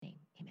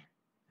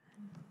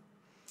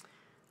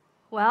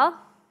Well,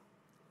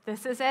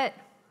 this is it.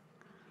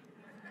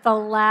 The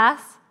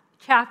last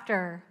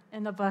chapter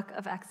in the book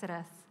of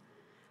Exodus.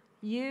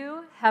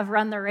 You have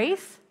run the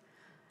race,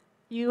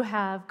 you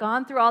have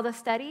gone through all the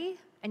study,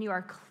 and you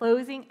are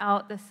closing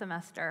out the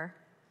semester.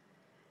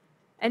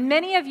 And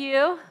many of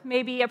you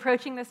may be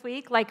approaching this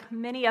week like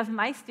many of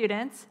my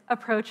students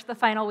approach the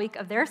final week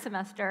of their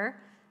semester,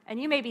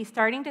 and you may be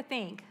starting to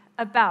think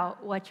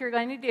about what you're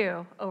going to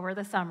do over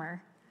the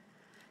summer.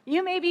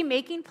 You may be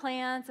making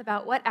plans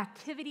about what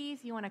activities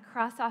you want to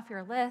cross off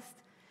your list.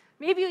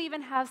 Maybe you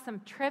even have some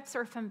trips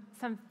or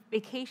some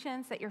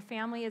vacations that your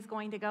family is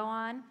going to go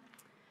on.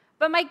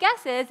 But my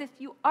guess is if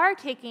you are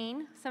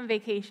taking some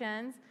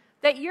vacations,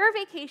 that your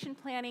vacation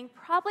planning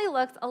probably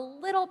looks a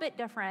little bit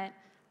different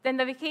than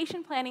the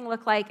vacation planning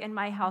looked like in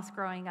my house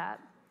growing up.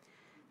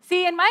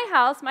 See, in my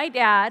house, my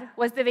dad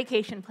was the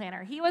vacation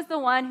planner. He was the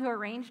one who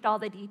arranged all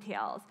the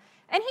details.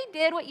 And he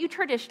did what you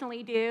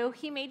traditionally do.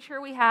 He made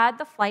sure we had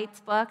the flights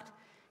booked.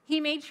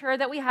 He made sure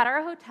that we had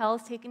our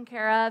hotels taken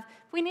care of.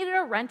 If we needed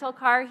a rental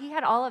car, he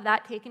had all of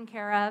that taken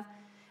care of.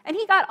 And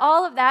he got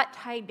all of that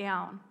tied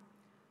down.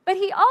 But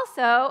he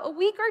also, a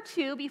week or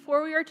two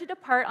before we were to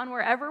depart on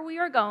wherever we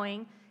were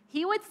going,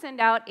 he would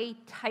send out a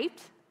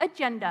typed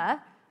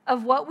agenda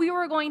of what we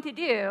were going to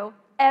do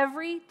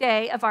every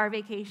day of our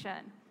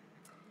vacation.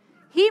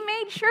 He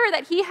made sure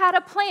that he had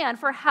a plan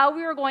for how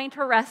we were going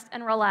to rest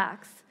and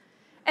relax.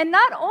 And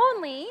not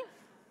only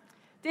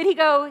did he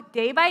go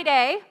day by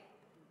day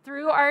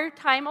through our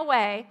time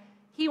away,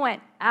 he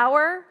went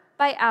hour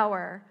by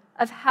hour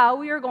of how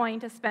we were going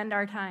to spend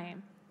our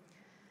time.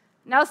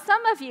 Now,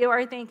 some of you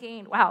are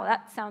thinking, wow,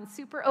 that sounds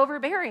super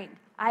overbearing.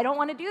 I don't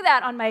want to do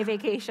that on my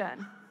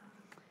vacation.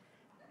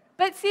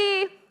 But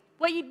see,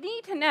 what you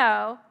need to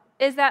know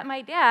is that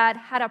my dad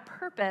had a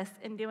purpose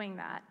in doing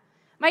that.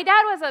 My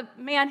dad was a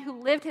man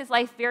who lived his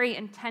life very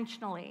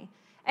intentionally.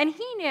 And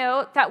he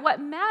knew that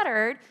what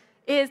mattered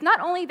is not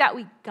only that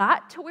we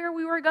got to where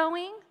we were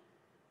going,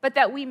 but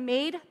that we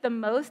made the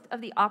most of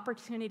the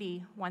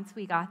opportunity once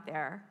we got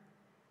there.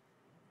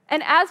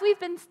 And as we've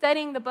been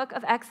studying the book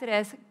of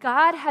Exodus,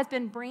 God has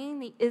been bringing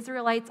the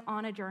Israelites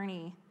on a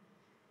journey.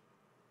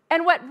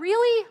 And what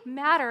really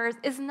matters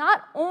is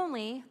not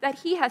only that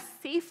he has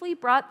safely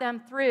brought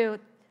them through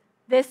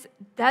this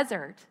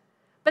desert,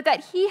 but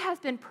that he has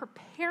been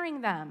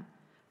preparing them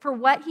for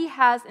what he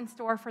has in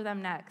store for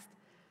them next.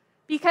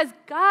 Because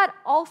God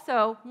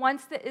also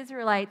wants the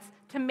Israelites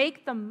to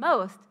make the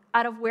most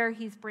out of where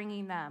he's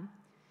bringing them.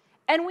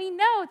 And we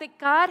know that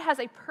God has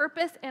a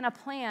purpose and a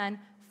plan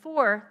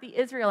for the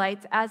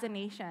Israelites as a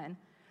nation.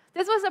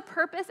 This was a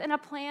purpose and a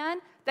plan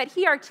that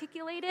he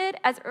articulated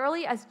as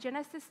early as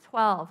Genesis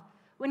 12,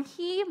 when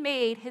he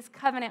made his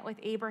covenant with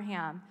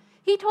Abraham.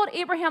 He told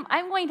Abraham,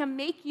 I'm going to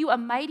make you a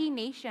mighty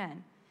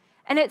nation.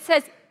 And it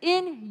says,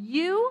 in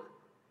you,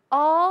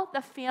 all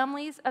the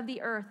families of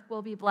the earth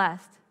will be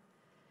blessed.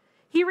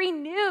 He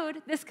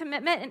renewed this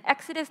commitment in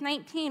Exodus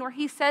 19, where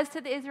he says to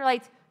the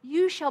Israelites,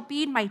 you shall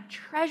be my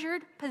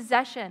treasured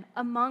possession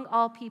among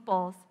all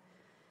peoples.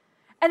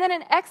 And then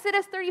in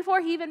Exodus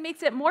 34, he even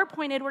makes it more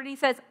pointed, where he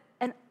says,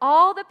 and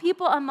all the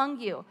people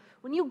among you,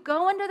 when you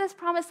go into this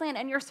promised land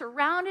and you're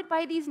surrounded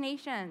by these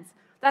nations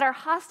that are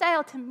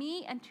hostile to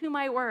me and to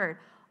my word,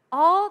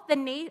 all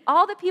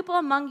the people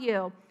among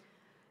you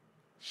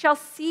shall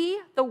see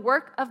the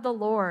work of the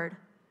Lord,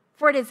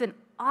 for it is an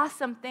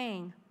awesome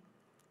thing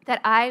that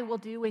I will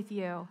do with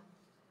you.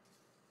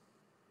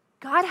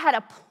 God had a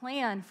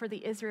plan for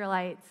the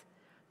Israelites.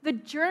 The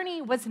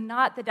journey was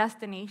not the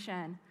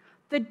destination.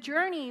 The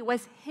journey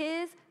was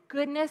his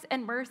goodness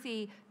and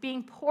mercy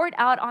being poured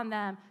out on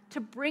them to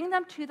bring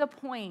them to the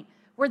point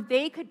where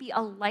they could be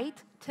a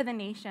light to the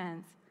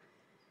nations.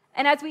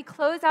 And as we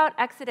close out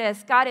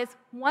Exodus, God is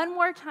one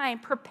more time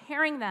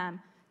preparing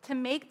them to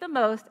make the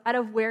most out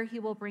of where he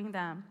will bring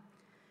them.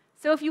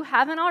 So if you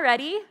haven't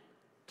already,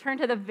 turn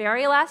to the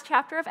very last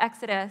chapter of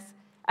Exodus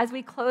as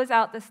we close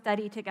out the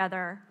study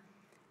together.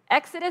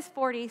 Exodus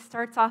 40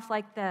 starts off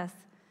like this.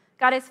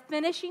 God is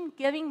finishing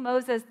giving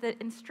Moses the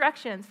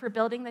instructions for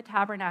building the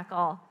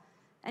tabernacle.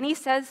 And he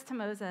says to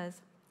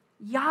Moses,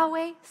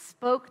 Yahweh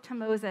spoke to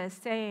Moses,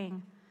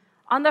 saying,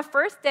 on the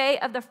first day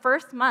of the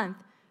first month,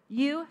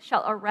 you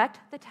shall erect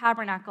the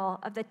tabernacle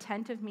of the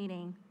tent of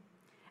meeting.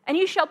 And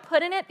you shall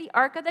put in it the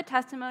ark of the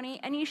testimony,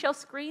 and you shall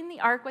screen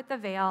the ark with the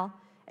veil,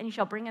 and you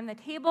shall bring in the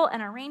table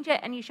and arrange it,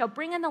 and you shall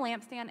bring in the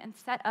lampstand and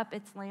set up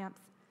its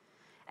lamps.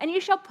 And you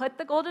shall put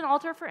the golden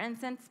altar for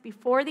incense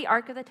before the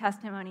ark of the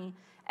testimony,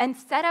 and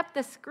set up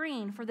the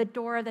screen for the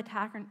door of the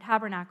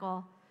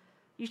tabernacle.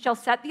 You shall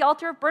set the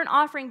altar of burnt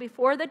offering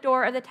before the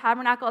door of the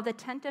tabernacle of the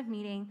tent of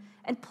meeting,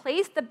 and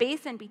place the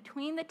basin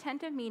between the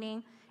tent of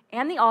meeting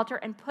and the altar,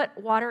 and put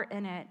water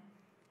in it.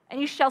 And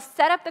you shall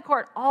set up the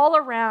court all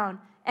around,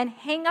 and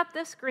hang up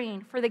the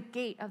screen for the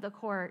gate of the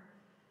court.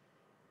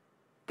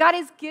 God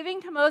is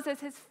giving to Moses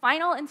his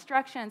final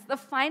instructions, the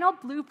final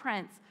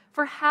blueprints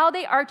for how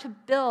they are to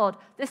build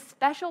this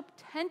special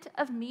tent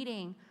of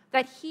meeting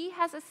that he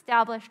has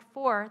established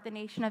for the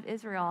nation of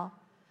Israel.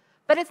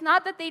 But it's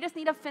not that they just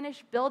need to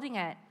finish building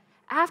it.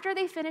 after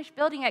they finish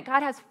building it,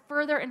 God has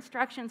further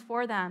instructions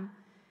for them.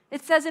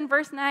 It says in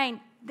verse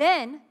 9,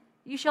 "Then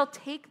you shall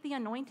take the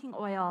anointing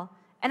oil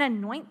and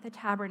anoint the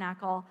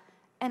tabernacle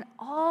and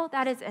all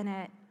that is in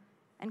it,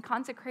 and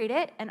consecrate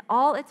it and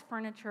all its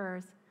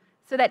furnitures,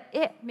 so that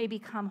it may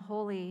become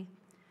holy.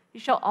 You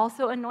shall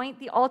also anoint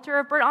the altar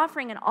of burnt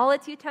offering and all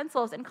its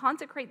utensils, and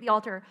consecrate the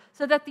altar,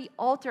 so that the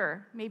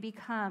altar may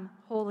become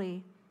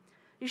holy.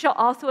 You shall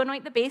also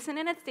anoint the basin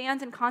and its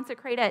stands and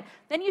consecrate it.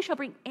 Then you shall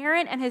bring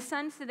Aaron and his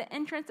sons to the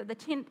entrance of the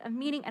tent of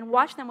meeting and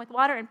wash them with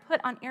water and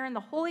put on Aaron the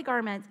holy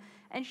garments,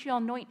 and shall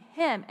anoint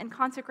him and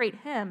consecrate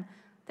him,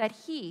 that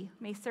he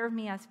may serve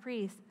me as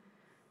priest.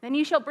 Then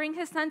you shall bring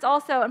his sons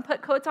also and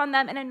put coats on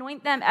them and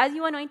anoint them as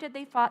you anointed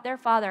their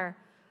father,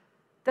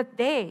 that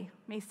they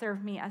may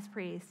serve me as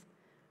priests.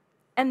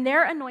 And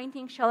their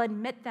anointing shall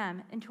admit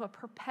them into a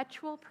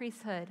perpetual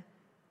priesthood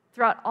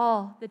throughout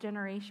all the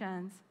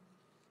generations."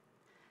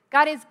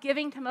 God is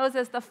giving to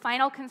Moses the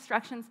final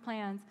construction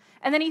plans,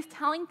 and then he's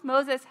telling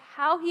Moses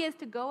how he is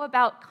to go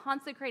about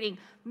consecrating,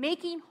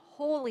 making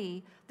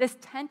holy this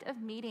tent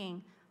of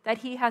meeting that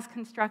he has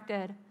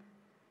constructed.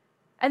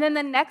 And then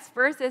the next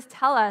verses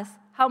tell us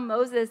how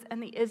Moses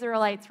and the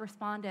Israelites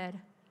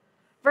responded.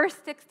 Verse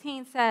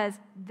 16 says,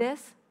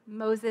 "This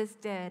Moses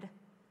did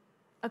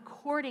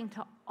according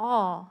to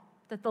all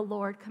that the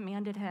Lord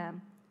commanded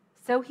him.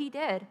 So he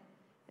did.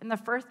 In the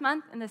first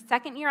month, in the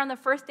second year, on the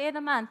first day of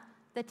the month,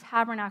 the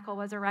tabernacle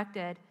was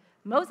erected.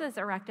 Moses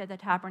erected the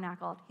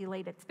tabernacle. He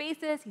laid its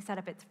bases, he set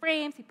up its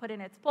frames, he put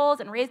in its poles,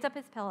 and raised up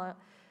its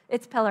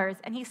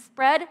pillars. And he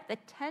spread the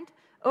tent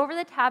over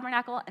the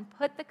tabernacle and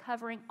put the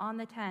covering on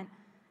the tent,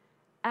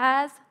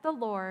 as the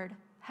Lord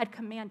had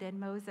commanded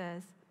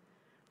Moses.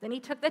 Then he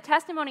took the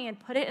testimony and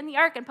put it in the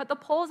ark and put the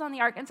poles on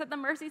the ark and set the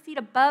mercy seat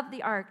above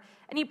the ark.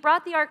 And he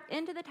brought the ark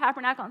into the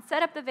tabernacle and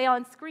set up the veil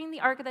and screened the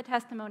ark of the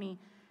testimony,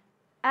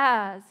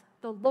 as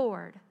the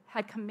Lord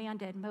had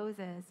commanded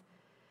Moses.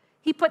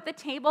 He put the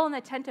table in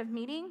the tent of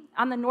meeting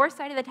on the north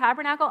side of the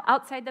tabernacle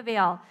outside the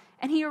veil,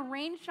 and he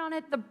arranged on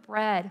it the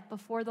bread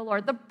before the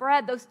Lord. The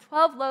bread, those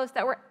 12 loaves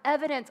that were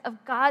evidence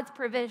of God's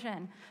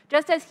provision.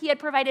 Just as he had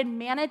provided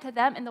manna to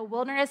them in the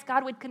wilderness,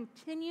 God would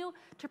continue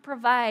to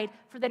provide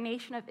for the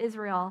nation of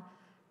Israel,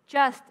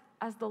 just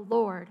as the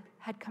Lord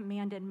had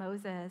commanded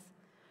Moses.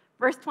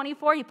 Verse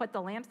 24, he put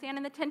the lampstand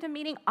in the tent of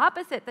meeting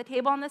opposite the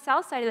table on the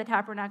south side of the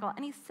tabernacle,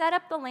 and he set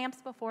up the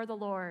lamps before the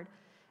Lord,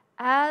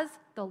 as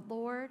the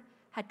Lord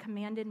had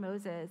commanded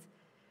Moses.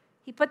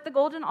 He put the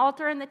golden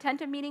altar in the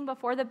tent of meeting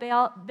before the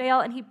veil,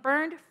 and he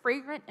burned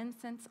fragrant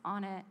incense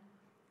on it,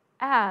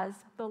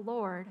 as the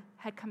Lord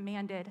had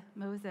commanded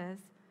Moses.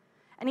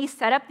 And he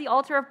set up the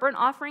altar of burnt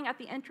offering at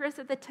the entrance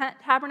of the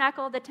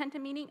tabernacle of the tent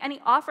of meeting, and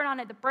he offered on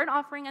it the burnt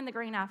offering and the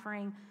grain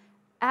offering,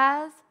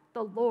 as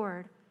the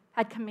Lord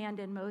had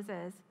commanded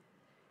Moses.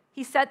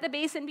 He set the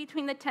basin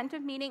between the tent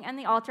of meeting and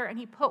the altar, and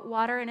he put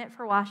water in it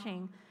for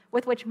washing,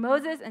 with which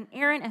Moses and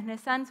Aaron and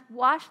his sons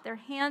washed their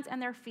hands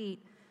and their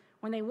feet.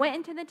 When they went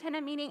into the tent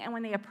of meeting and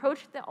when they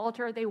approached the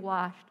altar, they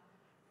washed,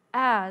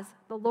 as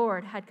the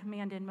Lord had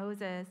commanded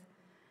Moses.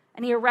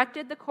 And he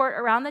erected the court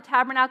around the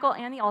tabernacle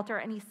and the altar,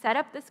 and he set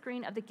up the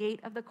screen of the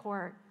gate of the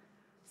court.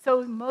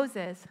 So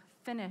Moses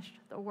finished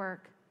the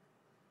work.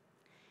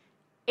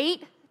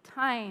 8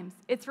 times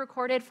it's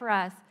recorded for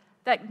us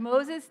that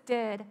Moses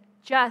did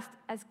just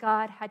as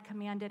God had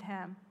commanded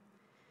him.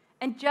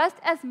 And just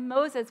as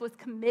Moses was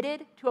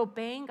committed to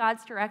obeying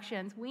God's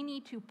directions, we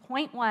need to,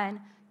 point 1,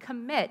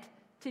 commit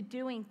to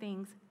doing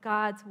things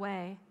God's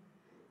way.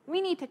 We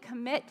need to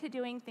commit to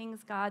doing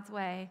things God's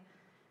way.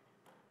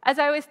 As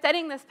I was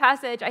studying this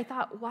passage, I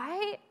thought,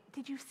 why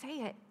did you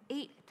say it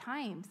 8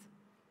 times?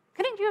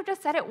 Couldn't you have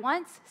just said it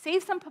once?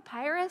 Save some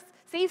papyrus,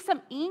 save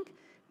some ink,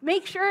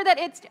 make sure that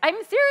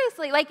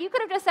seriously, you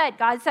could have just said,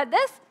 God said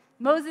this,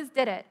 Moses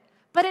did it.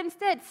 But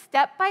instead,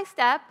 step by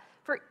step,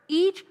 for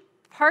each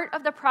part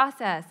of the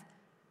process,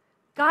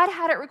 God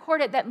had it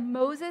recorded that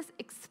Moses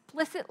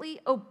explicitly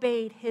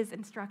obeyed his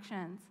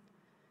instructions.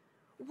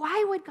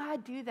 Why would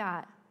God do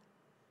that?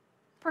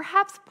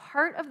 Perhaps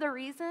part of the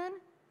reason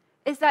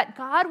is that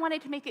God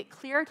wanted to make it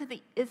clear to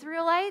the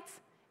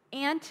Israelites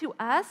and to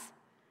us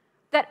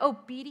that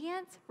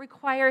obedience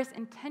requires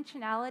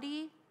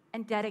intentionality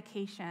and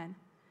dedication.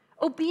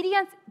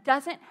 Obedience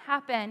doesn't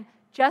happen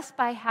just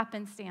by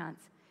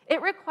happenstance.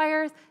 It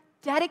requires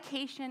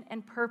dedication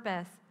and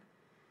purpose.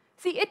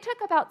 See, it took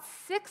about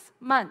 6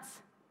 months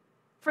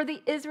for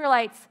the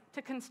Israelites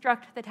to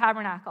construct the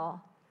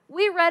tabernacle.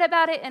 We read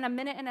about it in a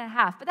minute and a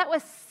half, but that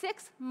was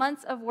 6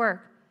 months of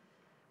work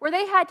where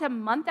they had to,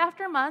 month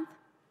after month,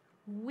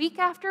 week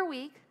after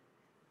week,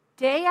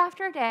 day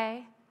after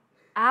day,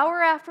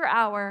 hour after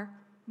hour,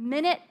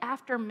 minute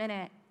after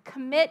minute,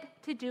 commit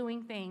to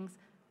doing things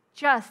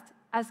just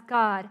as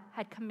God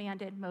had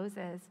commanded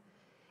Moses.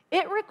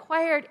 It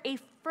required a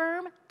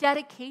firm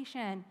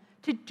dedication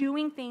to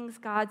doing things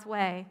God's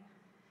way.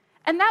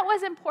 And that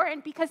was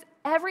important because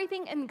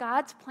everything in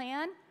God's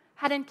plan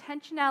had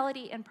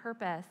intentionality and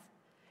purpose.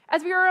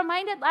 As we were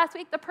reminded last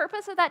week, the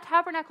purpose of that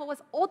tabernacle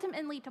was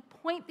ultimately to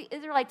point the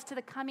Israelites to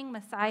the coming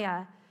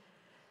Messiah.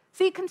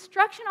 See,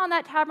 construction on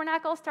that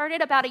tabernacle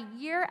started about a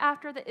year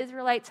after the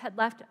Israelites had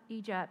left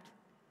Egypt.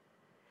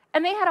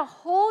 And they had a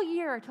whole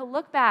year to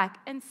look back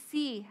and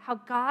see how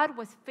God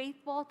was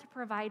faithful to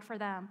provide for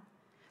them.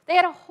 They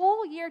had a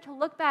whole year to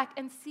look back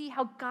and see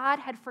how God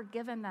had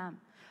forgiven them.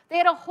 They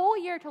had a whole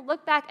year to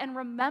look back and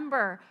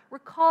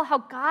recall how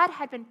God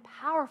had been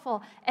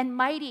powerful and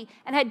mighty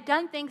and had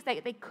done things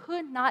that they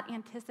could not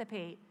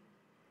anticipate.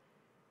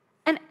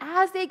 And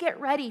as they get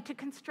ready to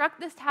construct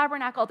this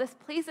tabernacle, this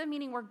place of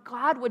meeting where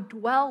God would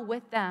dwell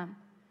with them,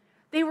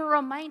 they were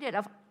reminded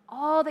of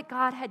all that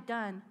God had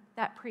done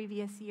that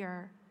previous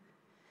year.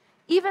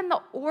 Even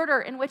the order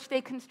in which they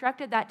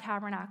constructed that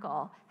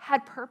tabernacle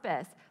had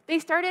purpose. They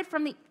started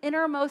from the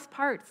innermost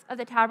parts of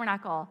the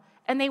tabernacle,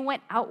 and they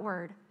went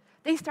outward.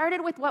 They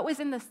started with what was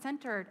in the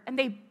center, and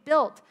they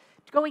built,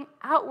 going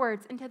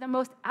outwards into the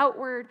most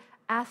outward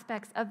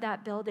aspects of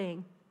that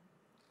building.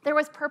 There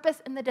was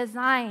purpose in the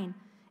design,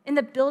 in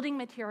the building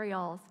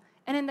materials,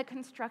 and in the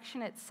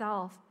construction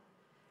itself.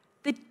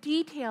 The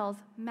details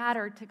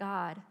mattered to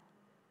God.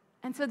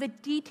 And so the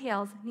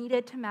details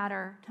needed to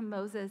matter to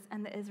Moses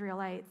and the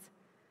Israelites.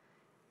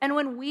 And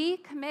when we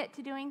commit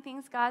to doing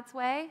things God's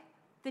way,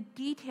 the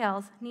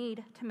details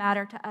need to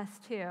matter to us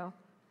too.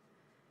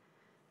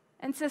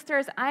 And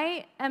sisters,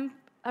 I am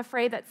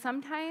afraid that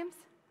sometimes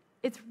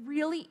it's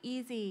really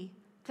easy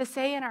to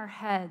say in our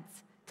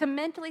heads, to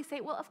mentally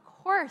say, well, of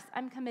course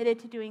I'm committed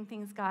to doing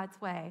things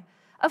God's way.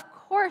 Of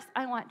course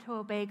I want to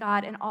obey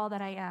God in all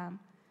that I am.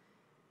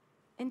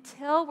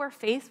 Until we're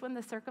faced with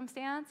the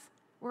circumstance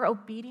where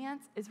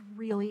obedience is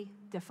really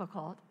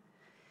difficult.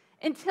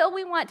 Until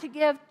we want to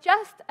give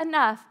just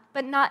enough,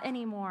 but not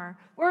anymore.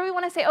 Where we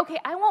want to say, okay,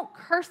 I won't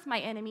curse my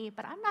enemy,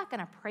 but I'm not going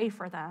to pray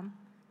for them.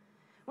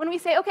 When we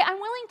say, okay, I'm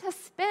willing to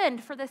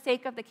spend for the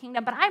sake of the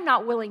kingdom, but I'm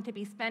not willing to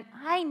be spent.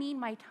 I need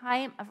my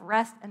time of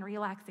rest and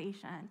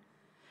relaxation.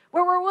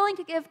 Where we're willing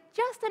to give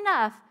just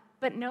enough,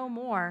 but no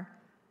more,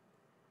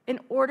 in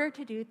order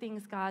to do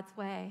things God's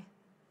way.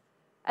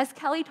 As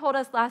Kelly told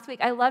us last week,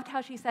 I loved how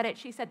she said it.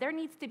 She said, there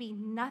needs to be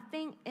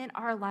nothing in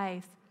our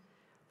lives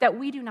that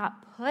we do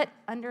not put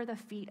under the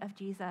feet of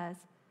Jesus.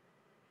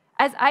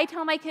 As I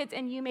tell my kids,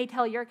 and you may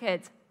tell your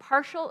kids,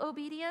 partial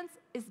obedience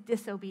is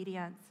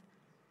disobedience.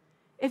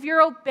 If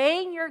you're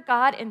obeying your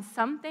God in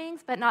some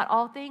things, but not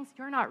all things,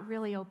 you're not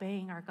really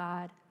obeying our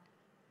God.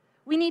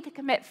 We need to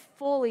commit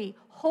fully,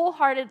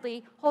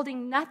 wholeheartedly,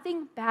 holding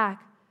nothing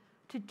back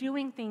to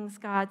doing things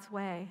God's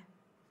way.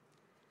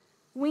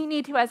 We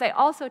need to, as I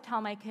also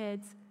tell my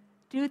kids,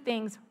 do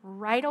things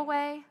right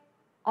away,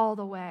 all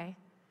the way.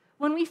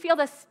 When we feel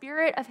the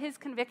spirit of his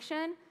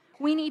conviction,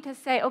 we need to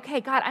say,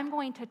 okay, God, I'm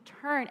going to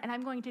turn and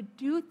I'm going to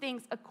do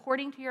things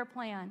according to your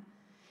plan.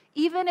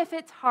 Even if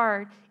it's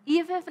hard,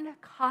 even if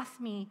it costs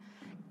me,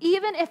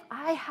 even if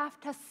I have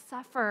to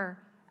suffer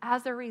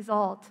as a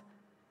result,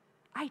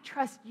 I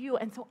trust you,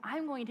 and so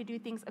I'm going to do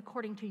things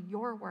according to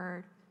your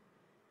word.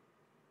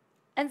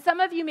 And some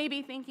of you may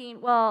be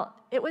thinking, well,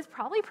 it was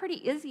probably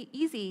pretty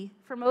easy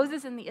for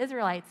Moses and the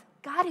Israelites.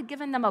 God had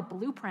given them a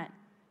blueprint.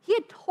 He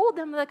had told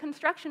them the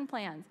construction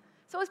plans.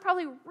 So it was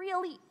probably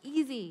really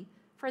easy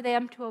for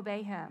them to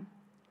obey him.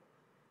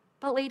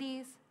 But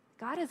ladies,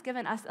 God has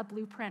given us a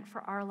blueprint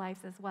for our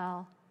lives as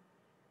well.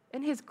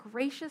 In his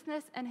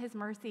graciousness and his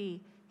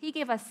mercy, he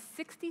gave us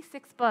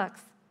 66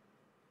 books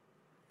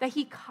that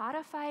he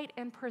codified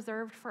and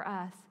preserved for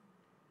us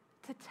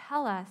to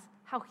tell us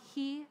how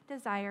he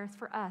desires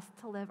for us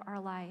to live our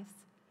lives.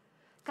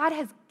 God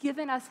has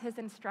given us his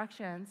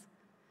instructions.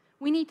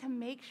 We need to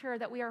make sure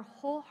that we are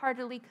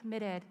wholeheartedly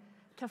committed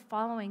to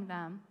following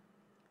them.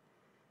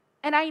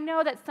 And I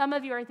know that some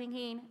of you are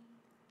thinking,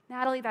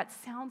 Natalie, that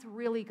sounds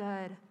really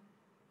good,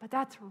 but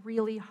that's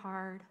really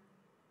hard.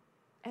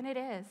 And it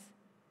is.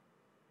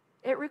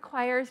 It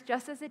requires,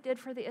 just as it did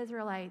for the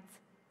Israelites,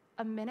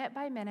 a minute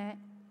by minute,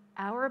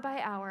 hour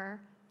by hour,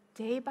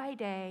 day by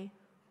day,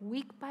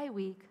 week by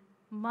week,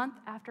 month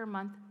after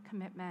month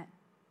commitment.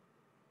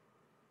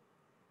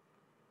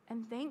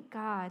 And thank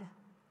God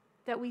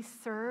that we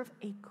serve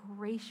a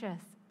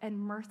gracious and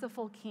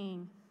merciful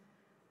King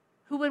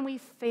who, when we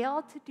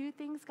fail to do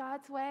things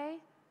God's way,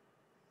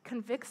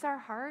 convicts our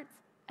hearts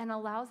and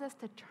allows us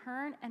to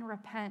turn and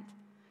repent,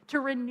 to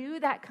renew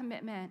that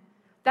commitment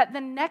that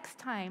the next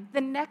time,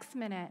 the next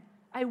minute,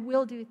 I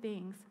will do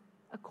things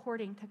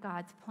according to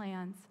God's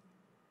plans.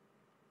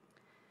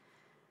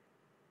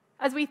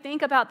 As we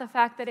think about the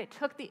fact that it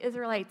took the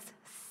Israelites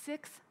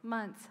 6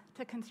 months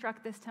to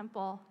construct this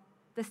temple,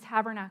 this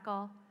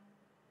tabernacle,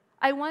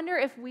 I wonder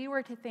if we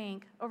were to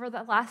think over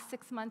the last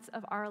 6 months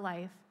of our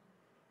life,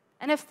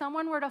 and if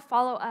someone were to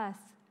follow us,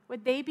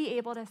 would they be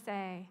able to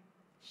say,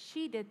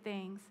 she did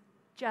things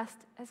just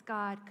as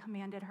God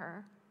commanded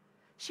her?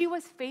 She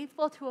was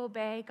faithful to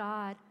obey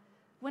God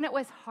when it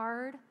was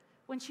hard,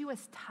 when she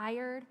was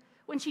tired,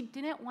 when she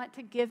didn't want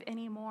to give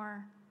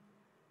anymore.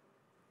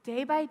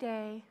 Day by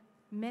day,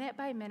 minute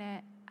by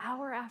minute,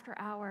 hour after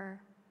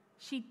hour,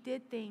 she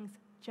did things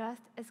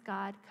just as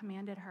God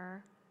commanded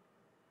her.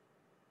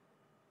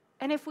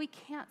 And if we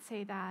can't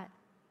say that,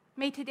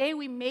 May today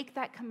we make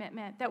that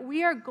commitment that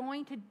we are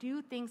going to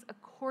do things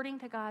according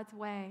to God's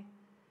way,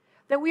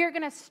 that we are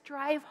going to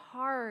strive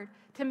hard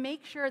to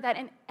make sure that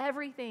in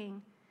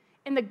everything,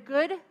 in the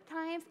good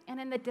times and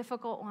in the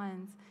difficult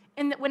ones,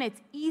 when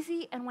it's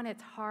easy and when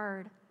it's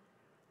hard,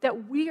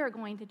 that we are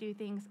going to do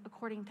things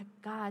according to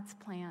God's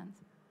plans,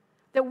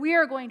 that we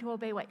are going to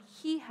obey what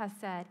He has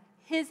said,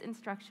 His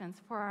instructions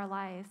for our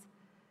lives,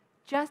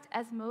 just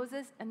as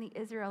Moses and the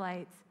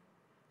Israelites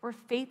were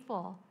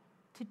faithful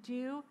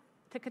to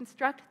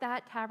construct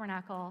that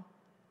tabernacle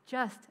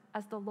just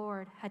as the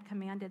Lord had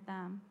commanded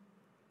them.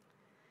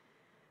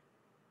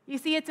 You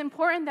see, it's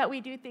important that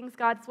we do things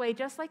God's way,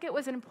 just like it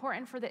was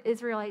important for the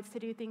Israelites to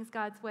do things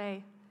God's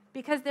way,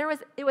 because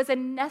it was a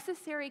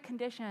necessary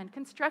condition.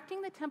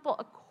 Constructing the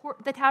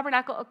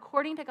tabernacle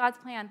according to God's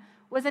plan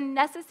was a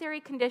necessary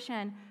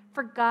condition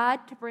for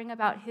God to bring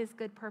about His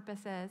good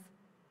purposes.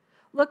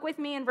 Look with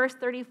me in verse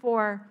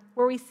 34,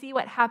 where we see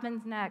what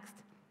happens next.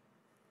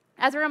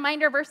 As a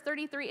reminder, verse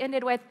 33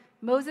 ended with,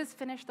 Moses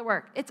finished the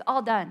work. It's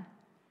all done.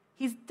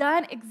 He's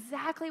done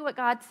exactly what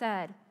God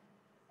said.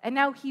 And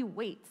now he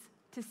waits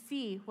to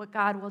see what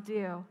God will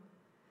do.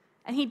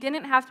 And he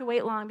didn't have to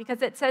wait long,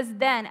 because it says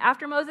then,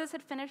 after Moses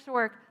had finished the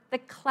work, the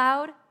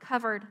cloud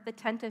covered the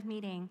tent of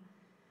meeting,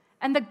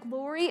 and the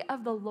glory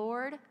of the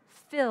Lord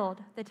filled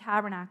the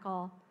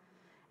tabernacle.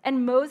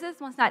 And Moses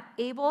was not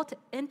able to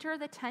enter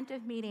the tent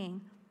of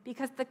meeting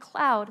because the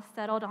cloud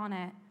settled on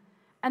it,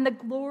 and the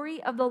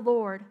glory of the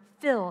Lord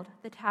filled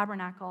the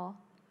tabernacle.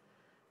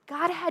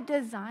 God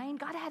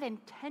had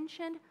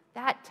intentioned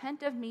that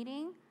tent of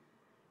meeting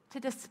to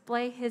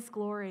display His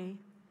glory.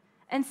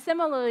 And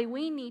similarly,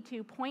 we need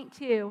to point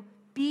to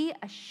be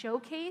a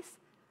showcase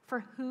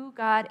for who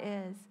God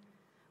is.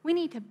 We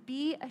need to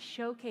be a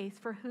showcase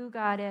for who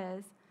God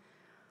is.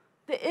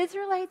 The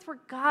Israelites were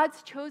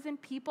God's chosen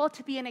people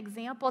to be an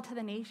example to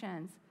the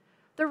nations.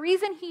 The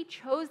reason He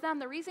chose them,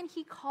 the reason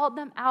He called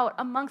them out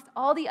amongst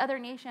all the other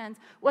nations,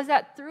 was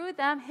that through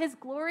them, His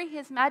glory,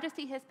 His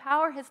majesty, His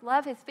power, His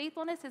love, His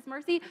faithfulness, His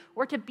mercy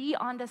were to be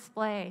on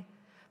display.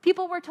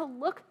 People were to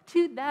look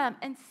to them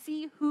and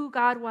see who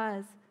God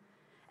was.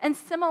 And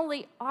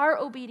similarly, our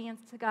obedience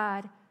to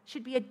God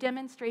should be a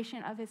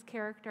demonstration of His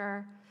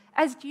character.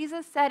 As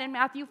Jesus said in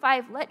Matthew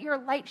 5, let your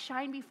light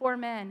shine before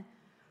men,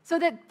 so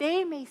that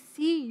they may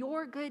see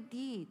your good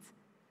deeds.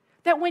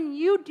 That when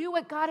you do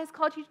what God has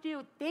called you to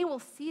do, they will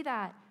see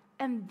that,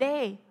 and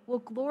they will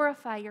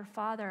glorify your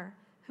Father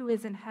who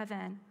is in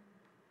heaven.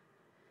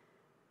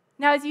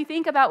 Now, as you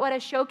think about what a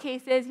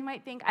showcase is, you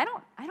might think, I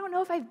don't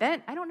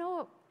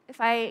know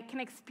if I can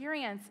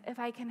experience, if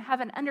I can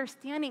have an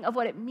understanding of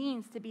what it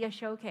means to be a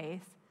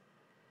showcase.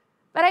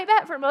 But I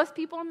bet for most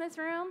people in this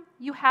room,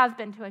 you have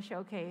been to a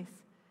showcase.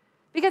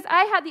 Because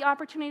I had the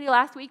opportunity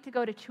last week to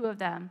go to 2 of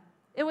them.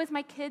 It was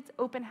my kids'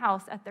 open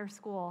house at their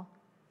school.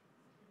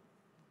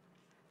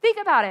 Think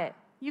about it.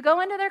 You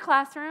go into their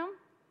classroom,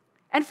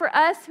 and for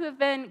us who have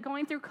been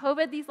going through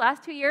COVID these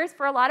last 2 years,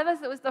 for a lot of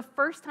us, it was the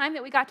first time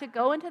that we got to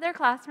go into their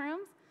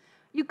classrooms.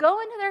 You go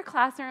into their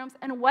classrooms,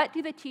 and what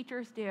do the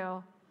teachers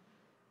do?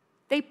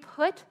 They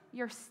put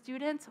your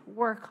students'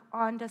 work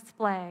on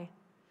display.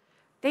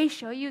 They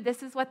show you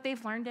this is what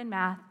they've learned in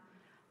math.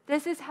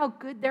 This is how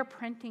good their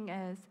printing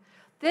is.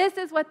 This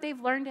is what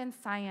they've learned in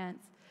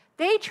science.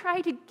 They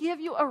try to give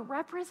you a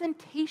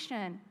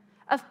representation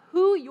of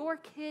who your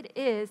kid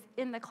is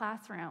in the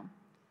classroom.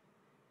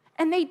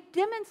 And they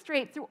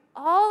demonstrate through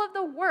all of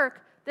the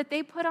work that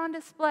they put on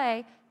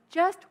display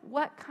just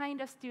what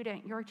kind of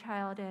student your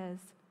child is.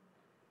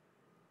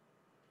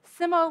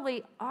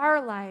 Similarly,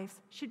 our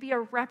lives should be a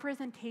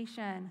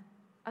representation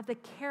of the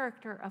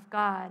character of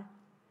God.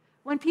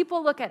 When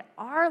people look at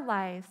our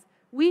lives,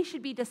 we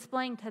should be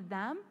displaying to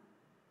them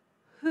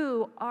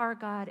who our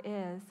God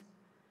is.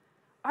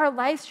 Our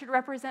lives should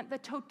represent the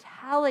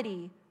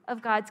totality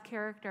of God's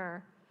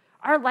character.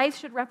 Our lives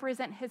should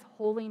represent His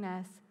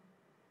holiness.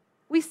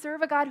 We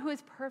serve a God who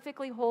is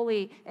perfectly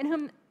holy,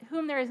 in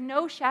whom there is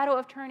no shadow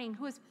of turning,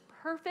 who is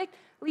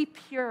perfectly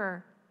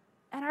pure.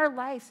 And our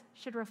lives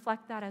should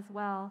reflect that as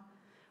well.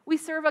 We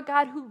serve a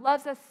God who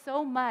loves us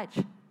so much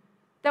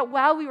that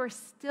while we were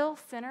still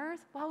sinners,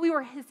 while we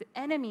were His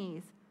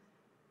enemies,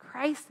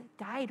 Christ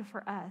died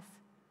for us.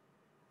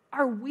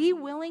 Are we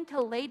willing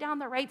to lay down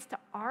the rights to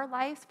our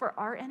lives for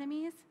our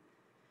enemies?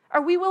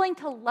 Are we willing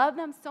to love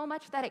them so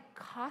much that it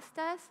cost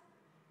us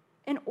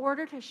in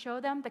order to show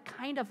them the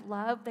kind of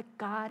love that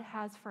God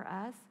has for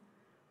us?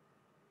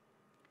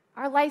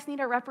 Our lives need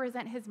to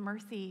represent His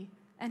mercy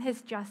and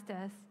His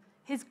justice,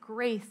 His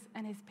grace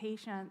and His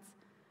patience.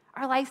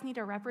 Our lives need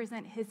to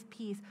represent His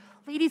peace.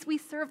 Ladies, we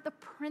serve the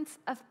Prince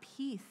of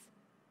Peace.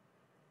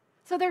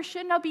 So there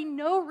should now be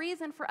no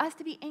reason for us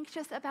to be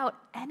anxious about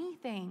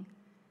anything.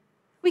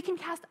 We can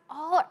cast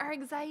all our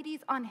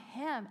anxieties on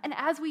Him. And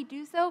as we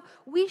do so,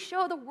 we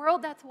show the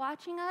world that's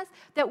watching us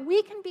that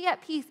we can be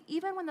at peace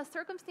even when the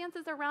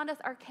circumstances around us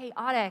are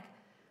chaotic,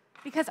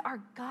 because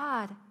our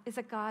God is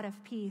a God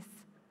of peace.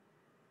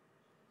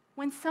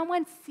 When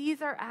someone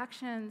sees our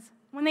actions,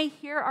 when they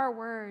hear our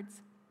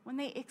words, when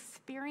they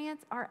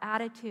experience our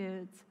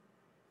attitudes,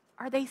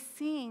 Are they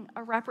seeing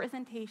a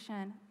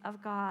representation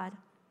of God?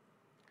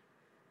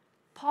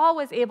 Paul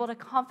was able to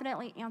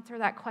confidently answer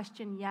that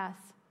question, yes.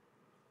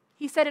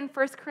 He said in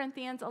 1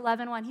 Corinthians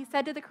 11:1, he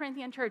said to the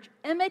Corinthian church,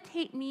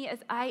 imitate me as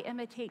I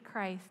imitate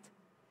Christ.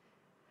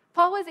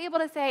 Paul was able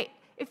to say,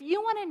 if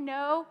you want to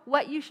know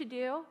what you should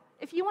do,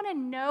 if you want to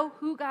know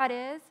who God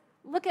is,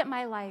 look at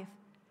my life,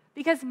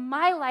 because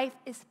my life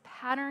is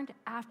patterned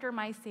after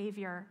my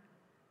Savior.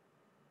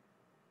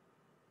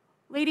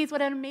 Ladies,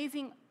 what an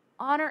amazing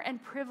honor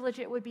and privilege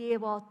it would be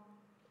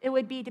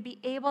to be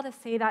able to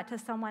say that to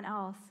someone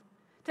else.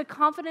 To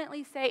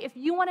confidently say, if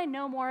you want to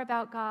know more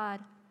about God,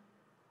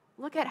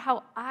 look at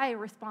how I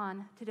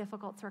respond to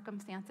difficult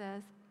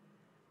circumstances.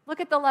 Look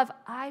at the love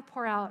I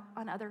pour out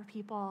on other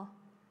people.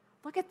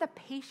 Look at the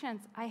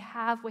patience I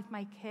have with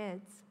my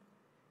kids.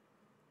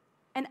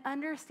 And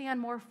understand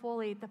more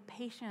fully the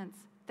patience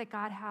that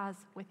God has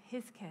with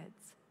his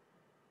kids.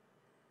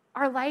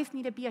 Our lives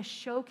need to be a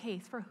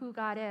showcase for who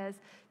God is,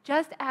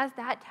 just as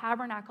that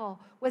tabernacle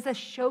was a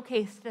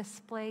showcase to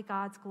display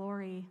God's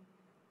glory.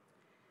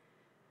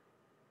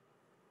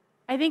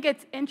 I think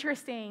it's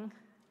interesting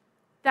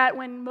that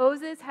when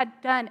Moses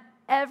had done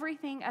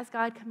everything as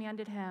God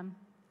commanded him,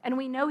 and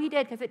we know he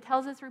did because it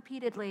tells us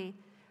repeatedly,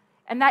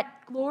 and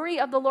that glory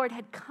of the Lord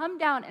had come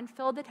down and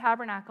filled the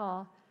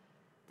tabernacle,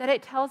 that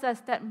it tells us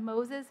that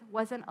Moses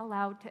wasn't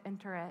allowed to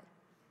enter it.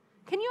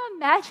 Can you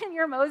imagine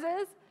you're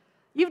Moses?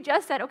 You've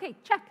just said, okay,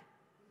 check.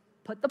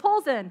 Put the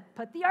poles in,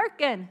 put the ark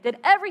in, did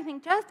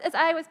everything just as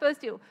I was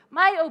supposed to.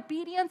 My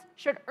obedience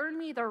should earn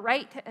me the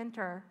right to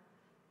enter.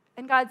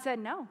 And God said,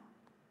 no,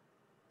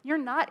 you're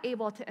not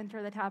able to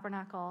enter the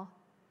tabernacle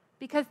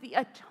because the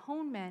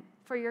atonement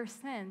for your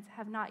sins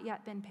have not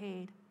yet been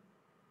paid.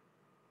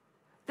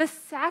 The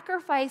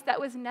sacrifice that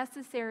was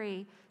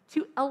necessary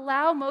to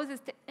allow Moses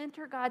to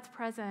enter God's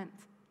presence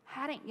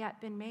hadn't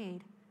yet been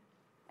made.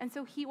 And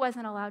so he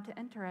wasn't allowed to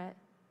enter it.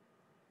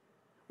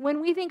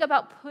 When we think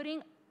about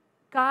putting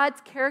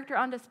God's character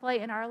on display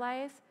in our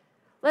lives,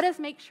 let us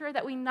make sure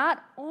that we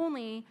not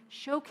only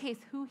showcase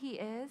who he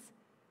is,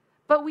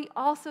 but we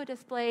also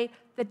display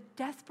the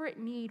desperate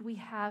need we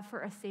have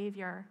for a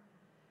Savior.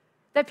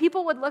 That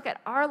people would look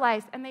at our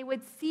lives and they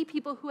would see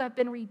people who have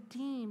been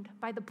redeemed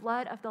by the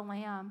blood of the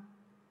Lamb.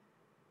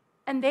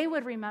 And they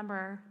would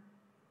remember,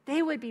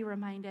 they would be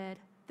reminded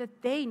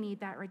that they need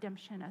that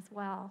redemption as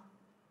well.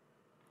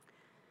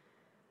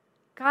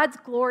 God's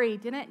glory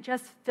didn't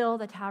just fill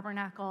the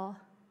tabernacle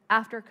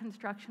after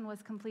construction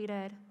was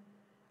completed.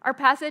 Our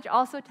passage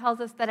also tells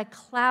us that a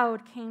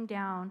cloud came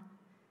down.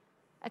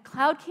 A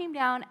cloud came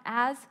down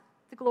as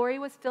the glory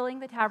was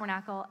filling the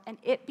tabernacle, and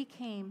it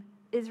became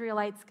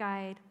Israelites'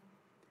 guide.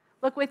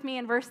 Look with me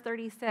in verse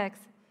 36.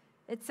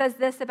 It says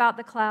this about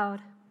the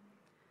cloud.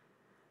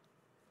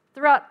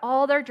 Throughout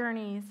all their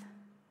journeys,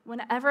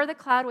 whenever the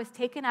cloud was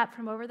taken up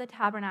from over the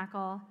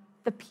tabernacle,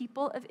 the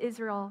people of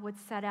Israel would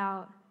set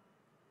out.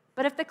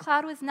 But if the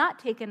cloud was not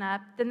taken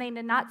up, then they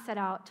did not set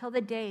out till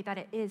the day that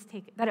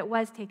it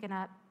was taken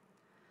up.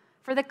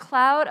 For the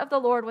cloud of the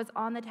Lord was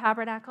on the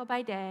tabernacle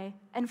by day,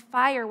 and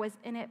fire was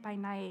in it by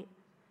night,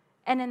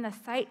 and in the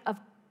sight of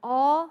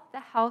all the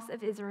house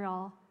of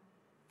Israel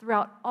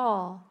throughout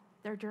all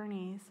their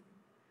journeys.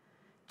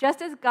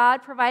 Just as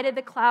God provided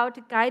the cloud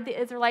to guide the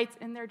Israelites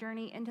in their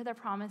journey into the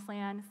promised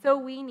land, so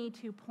we need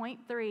to, point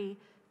 3,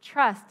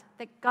 trust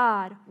that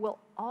God will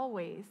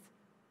always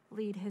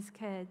lead his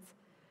kids.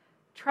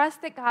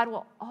 Trust that God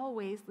will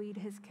always lead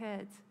his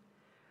kids.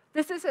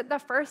 This is the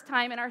first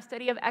time in our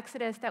study of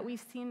Exodus that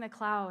we've seen the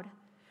cloud.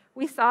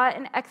 We saw it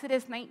in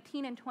Exodus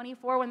 19 and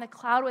 24 when the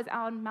cloud was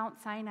on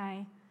Mount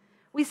Sinai.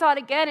 We saw it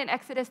again in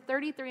Exodus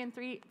 33 and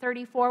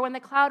 34 when the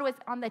cloud was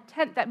on the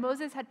tent that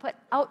Moses had put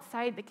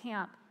outside the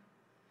camp.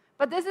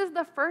 But this is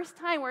the first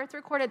time where it's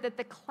recorded that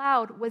the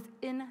cloud was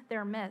in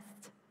their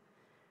midst.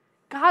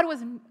 God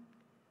was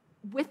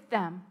with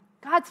them.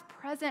 God's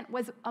presence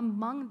was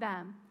among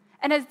them.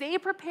 And as they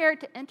prepared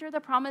to enter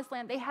the promised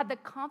land, they had the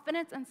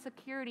confidence and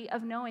security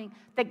of knowing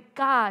that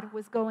God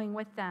was going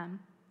with them.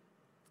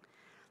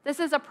 This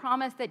is a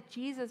promise that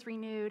Jesus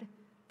renewed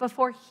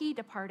before he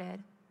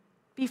departed,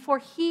 before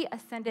he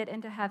ascended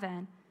into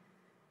heaven.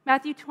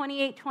 Matthew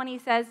 28:20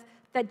 says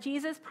that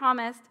Jesus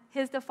promised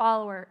his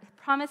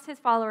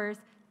followers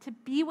to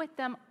be with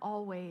them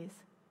always,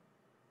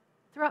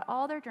 throughout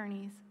all their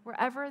journeys,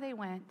 wherever they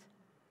went,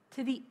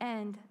 to the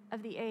end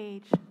of the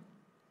age.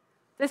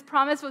 This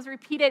promise was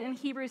repeated in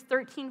Hebrews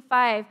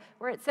 13:5,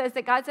 where it says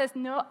that God says,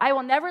 "No, I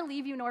will never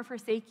leave you nor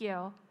forsake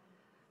you."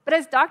 But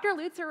as Dr.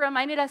 Lutzer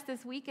reminded us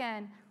this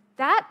weekend,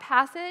 that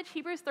passage,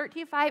 Hebrews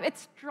 13:5, it's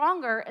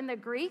stronger in the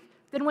Greek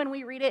than when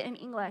we read it in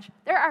English.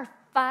 There are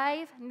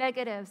 5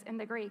 negatives in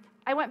the Greek.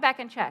 I went back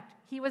and checked.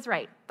 He was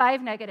right.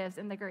 5 negatives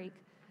in the Greek.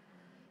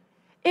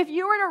 If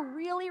you were to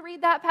really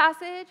read that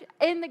passage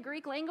in the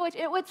Greek language,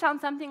 it would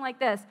sound something like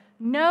this: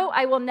 "No,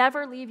 I will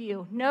never leave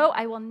you. No,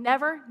 I will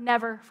never,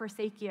 never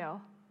forsake you."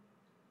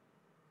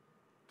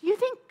 Do you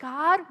think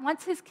God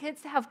wants his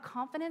kids to have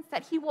confidence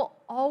that he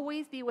will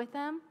always be with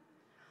them?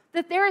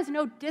 that there is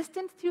no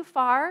distance too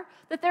far,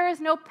 that there is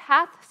no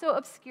path so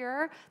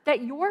obscure,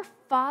 that your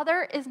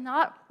Father is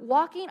not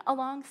walking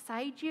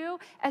alongside you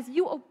as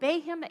you obey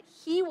him, that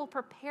he will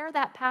prepare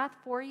that path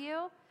for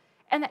you,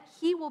 and that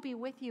he will be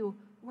with you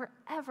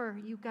wherever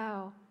you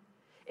go.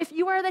 If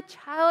you are the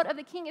child of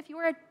the King, if you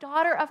are a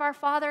daughter of our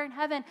Father in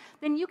heaven,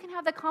 then you can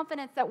have the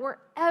confidence that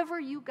wherever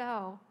you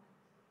go,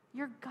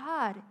 your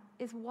God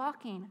is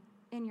walking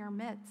in your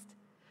midst.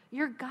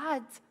 Your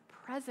God's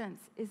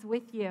presence is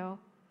with you.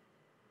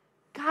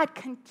 God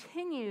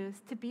continues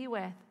to be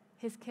with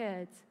his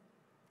kids,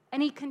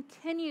 and he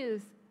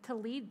continues to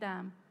lead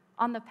them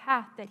on the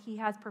path that he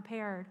has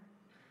prepared.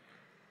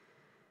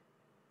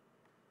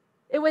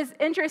 It was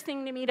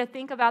interesting to me to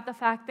think about the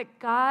fact that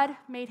God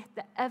made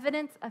the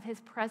evidence of his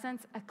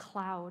presence a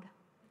cloud.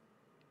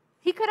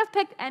 He could have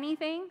picked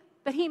anything,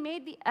 but he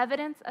made the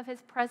evidence of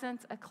his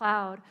presence a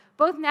cloud,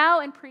 both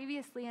now and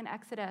previously in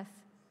Exodus.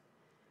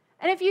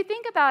 And if you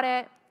think about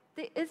it,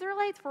 the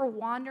Israelites were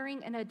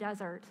wandering in a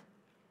desert.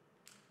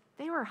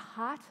 They were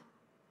hot.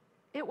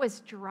 It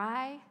was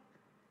dry.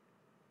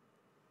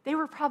 They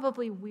were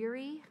probably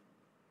weary.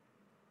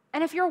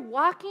 And if you're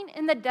walking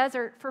in the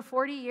desert for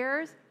 40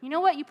 years, you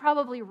know what you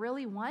probably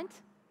really want?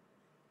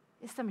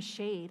 Is some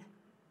shade.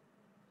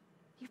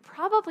 You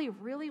probably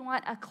really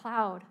want a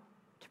cloud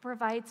to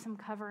provide some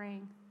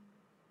covering.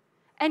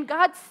 And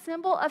God's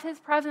symbol of his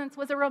presence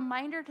was a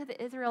reminder to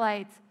the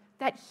Israelites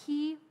that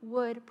he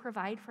would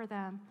provide for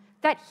them,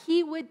 that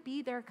he would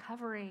be their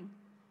covering,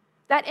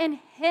 that in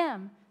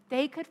him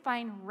they could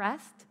find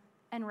rest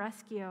and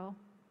rescue.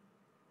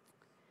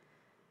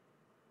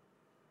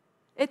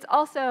 It's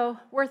also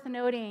worth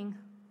noting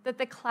that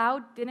the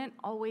cloud didn't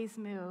always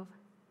move.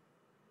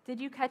 Did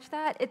you catch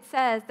that? It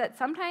says that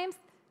sometimes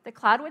the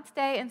cloud would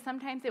stay and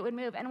sometimes it would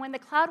move. And when the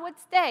cloud would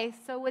stay,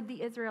 so would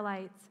the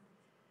Israelites.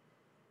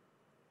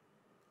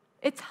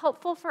 It's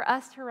helpful for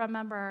us to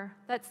remember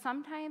that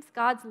sometimes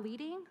God's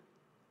leading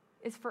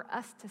is for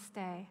us to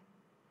stay.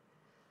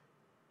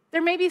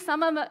 There may be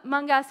some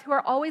among us who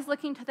are always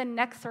looking to the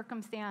next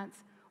circumstance.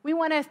 We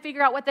want to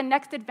figure out what the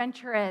next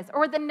adventure is,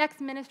 or the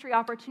next ministry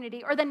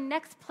opportunity, or the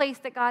next place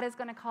that God is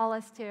going to call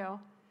us to.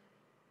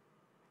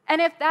 And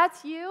if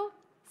that's you,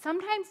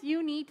 sometimes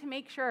you need to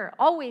make sure,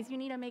 always you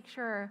need to make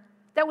sure,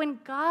 that when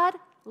God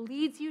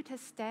leads you to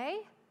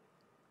stay,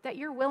 that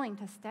you're willing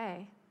to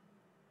stay.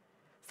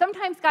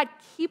 Sometimes God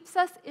keeps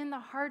us in the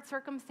hard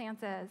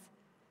circumstances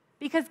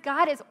because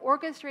God is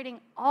orchestrating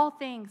all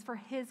things for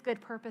his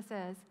good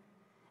purposes.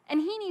 And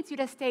he needs you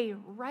to stay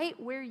right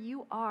where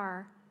you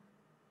are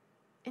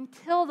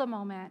until the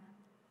moment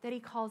that he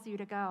calls you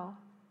to go.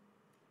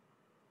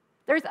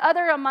 There's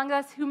other among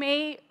us who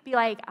may be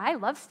like, I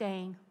love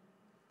staying.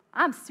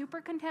 I'm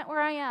super content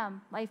where I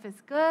am. Life is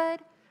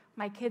good.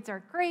 My kids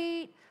are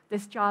great.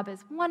 This job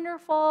is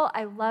wonderful.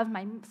 I love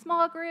my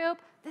small group.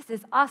 This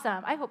is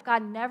awesome. I hope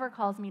God never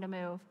calls me to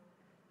move.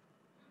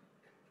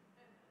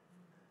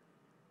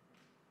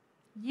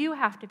 You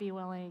have to be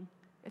willing.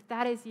 If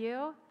that is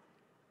you,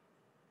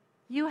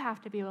 you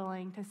have to be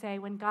willing to say,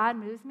 when God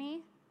moves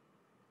me,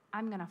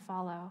 I'm going to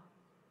follow.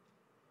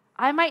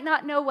 I might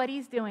not know what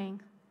he's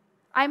doing.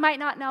 I might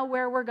not know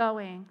where we're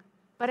going.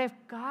 But if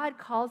God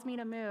calls me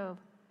to move,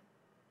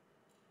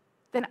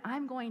 then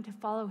I'm going to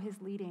follow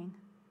his leading.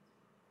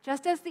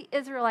 Just as the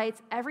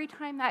Israelites, every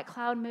time that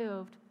cloud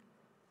moved,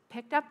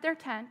 picked up their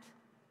tent,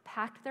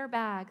 packed their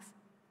bags,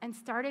 and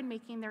started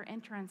making their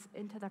entrance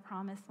into the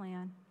promised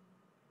land.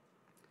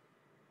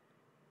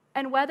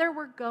 And whether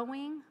we're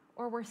going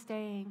or we're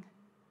staying,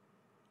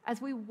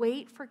 as we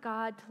wait for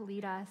God to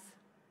lead us,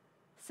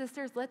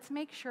 sisters, let's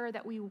make sure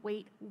that we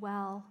wait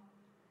well,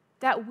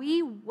 that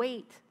we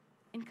wait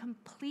in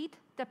complete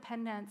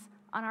dependence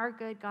on our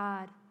good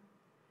God,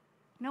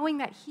 knowing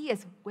that he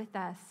is with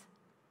us.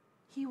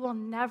 He will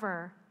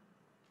never,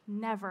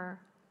 never,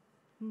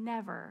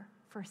 never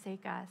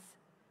forsake us.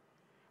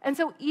 And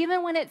so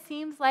even when it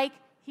seems like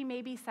he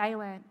may be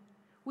silent,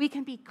 we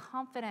can be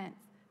confident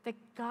that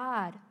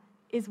God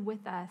is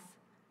with us,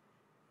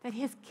 that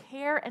his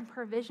care and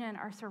provision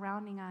are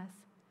surrounding us,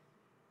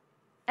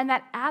 and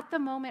that at the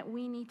moment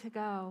we need to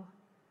go,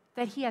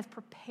 that he has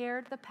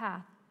prepared the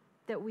path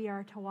that we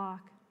are to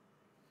walk.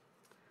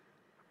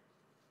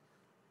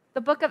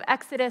 The book of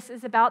Exodus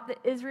is about the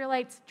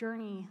Israelites'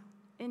 journey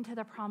into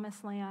the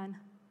promised land.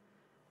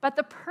 But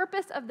the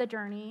purpose of the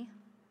journey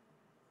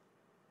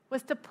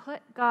was to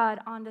put God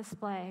on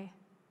display.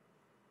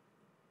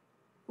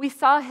 We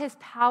saw his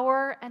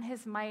power and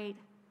his might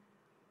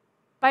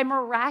by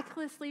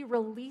miraculously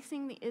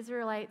releasing the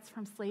Israelites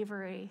from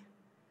slavery.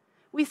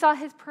 We saw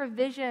his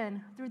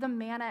provision through the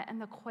manna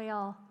and the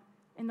quail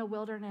in the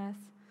wilderness.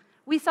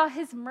 We saw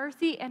his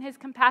mercy and his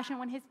compassion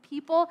when his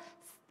people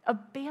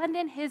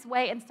abandoned his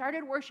way and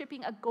started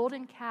worshiping a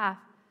golden calf.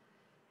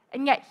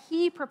 And yet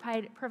he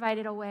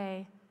provided a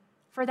way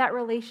for that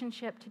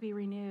relationship to be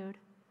renewed.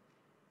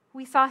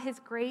 We saw his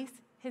grace,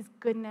 his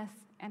goodness,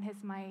 and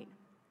his might.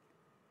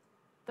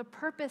 The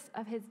purpose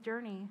of his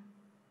journey,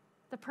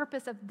 the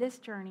purpose of this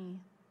journey,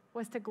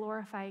 was to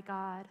glorify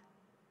God.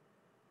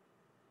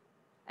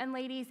 And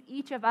ladies,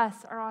 each of us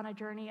are on a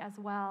journey as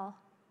well.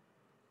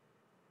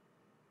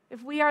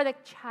 If we are the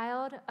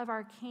child of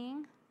our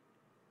King,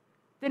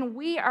 then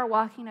we are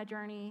walking a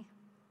journey,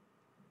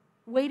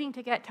 waiting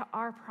to get to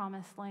our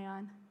promised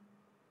land.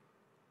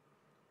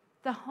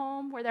 The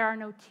home where there are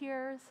no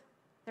tears,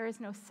 there is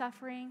no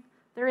suffering,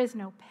 there is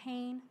no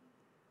pain.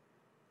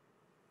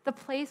 The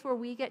place where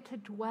we get to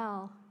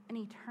dwell in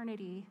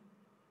eternity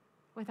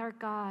with our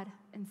God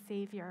and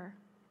Savior.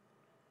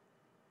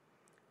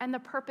 And the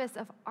purpose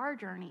of our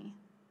journey,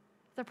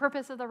 the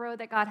purpose of the road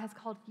that God has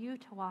called you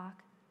to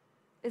walk,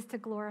 is to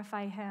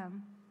glorify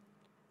Him.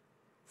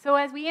 So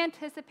as we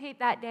anticipate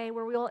that day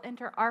where we will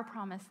enter our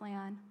promised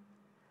land,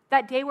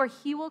 that day where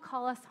He will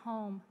call us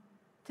home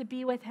to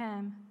be with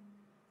Him,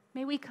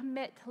 may we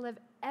commit to live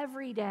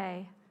every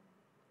day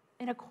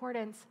in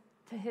accordance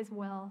to His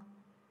will.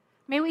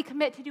 May we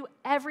commit to do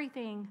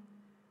everything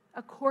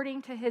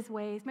according to His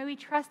ways. May we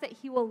trust that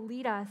He will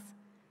lead us.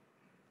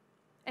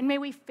 And may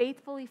we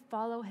faithfully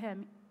follow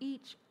Him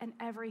each and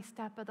every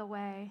step of the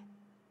way,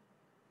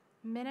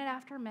 minute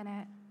after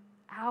minute,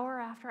 hour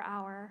after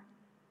hour,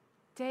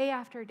 day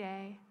after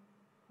day,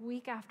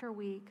 week after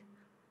week,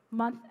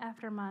 month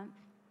after month.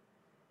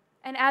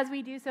 And as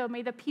we do so,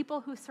 may the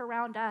people who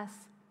surround us,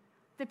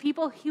 the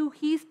people who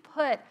He's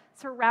put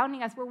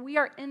surrounding us, where we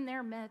are in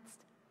their midst,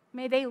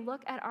 may they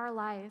look at our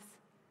lives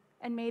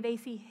and may they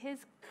see His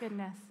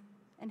goodness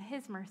and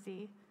His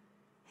mercy,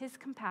 His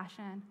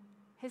compassion,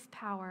 His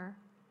power,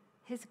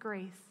 His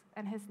grace,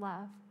 and His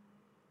love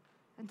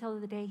until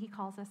the day He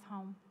calls us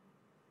home.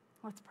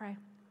 Let's pray.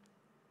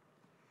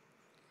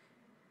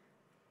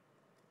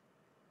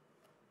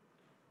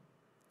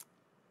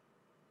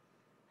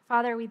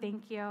 Father, we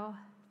thank you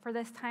for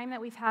this time that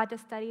we've had to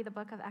study the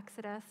book of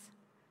Exodus,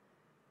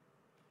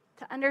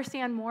 to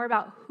understand more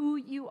about who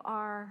you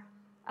are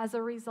as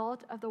a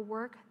result of the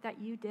work that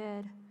you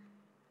did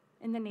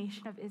in the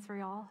nation of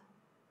Israel.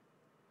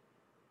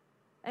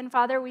 And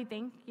Father, we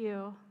thank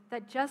you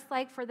that just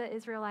like for the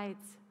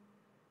Israelites,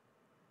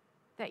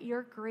 that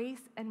your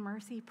grace and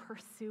mercy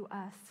pursue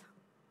us.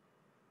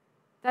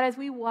 That as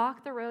we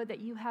walk the road that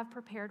you have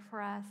prepared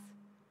for us,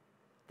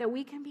 that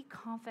we can be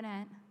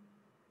confident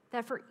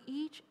that for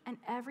each and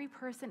every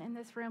person in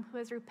this room who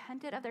has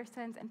repented of their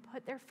sins and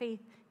put their faith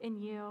in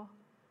you,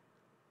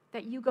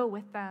 that you go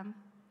with them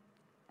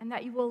and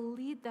that you will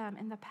lead them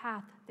in the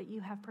path that you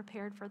have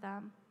prepared for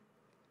them.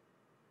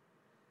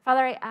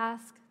 Father, I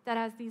ask that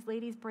as these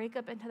ladies break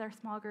up into their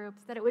small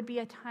groups, that it would be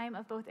a time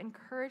of both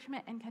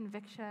encouragement and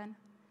conviction.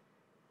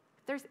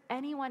 If there's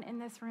anyone in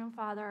this room,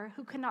 Father,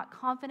 who cannot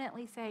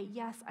confidently say,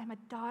 yes, I'm a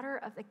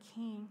daughter of the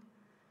King,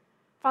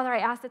 Father, I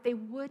ask that they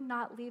would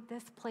not leave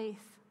this place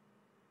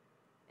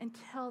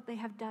until they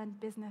have done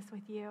business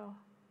with you,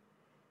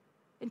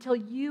 until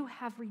you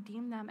have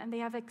redeemed them and they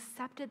have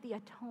accepted the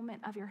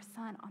atonement of your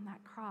Son on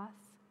that cross.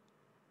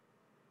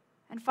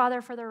 And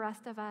Father, for the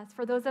rest of us,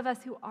 for those of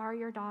us who are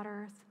your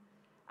daughters,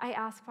 I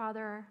ask,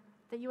 Father,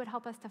 that you would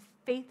help us to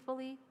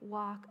faithfully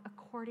walk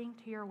according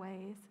to your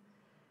ways,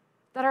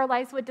 that our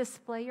lives would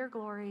display your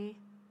glory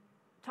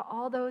to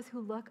all those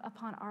who look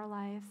upon our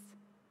lives,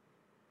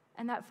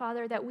 and that,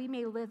 Father, that we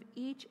may live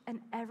each and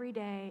every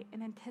day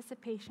in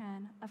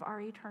anticipation of our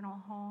eternal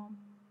home.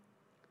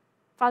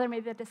 Father,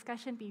 may the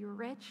discussion be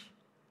rich.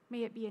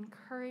 May it be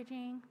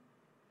encouraging.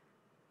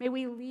 May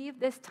we leave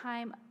this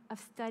time of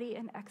study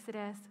in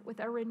Exodus with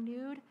a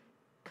renewed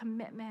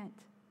commitment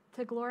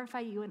to glorify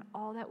you in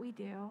all that we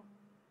do.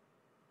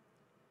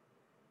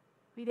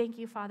 We thank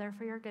you, Father,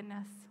 for your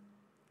goodness.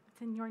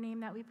 It's in your name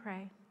that we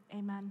pray.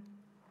 Amen.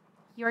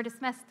 You are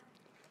dismissed.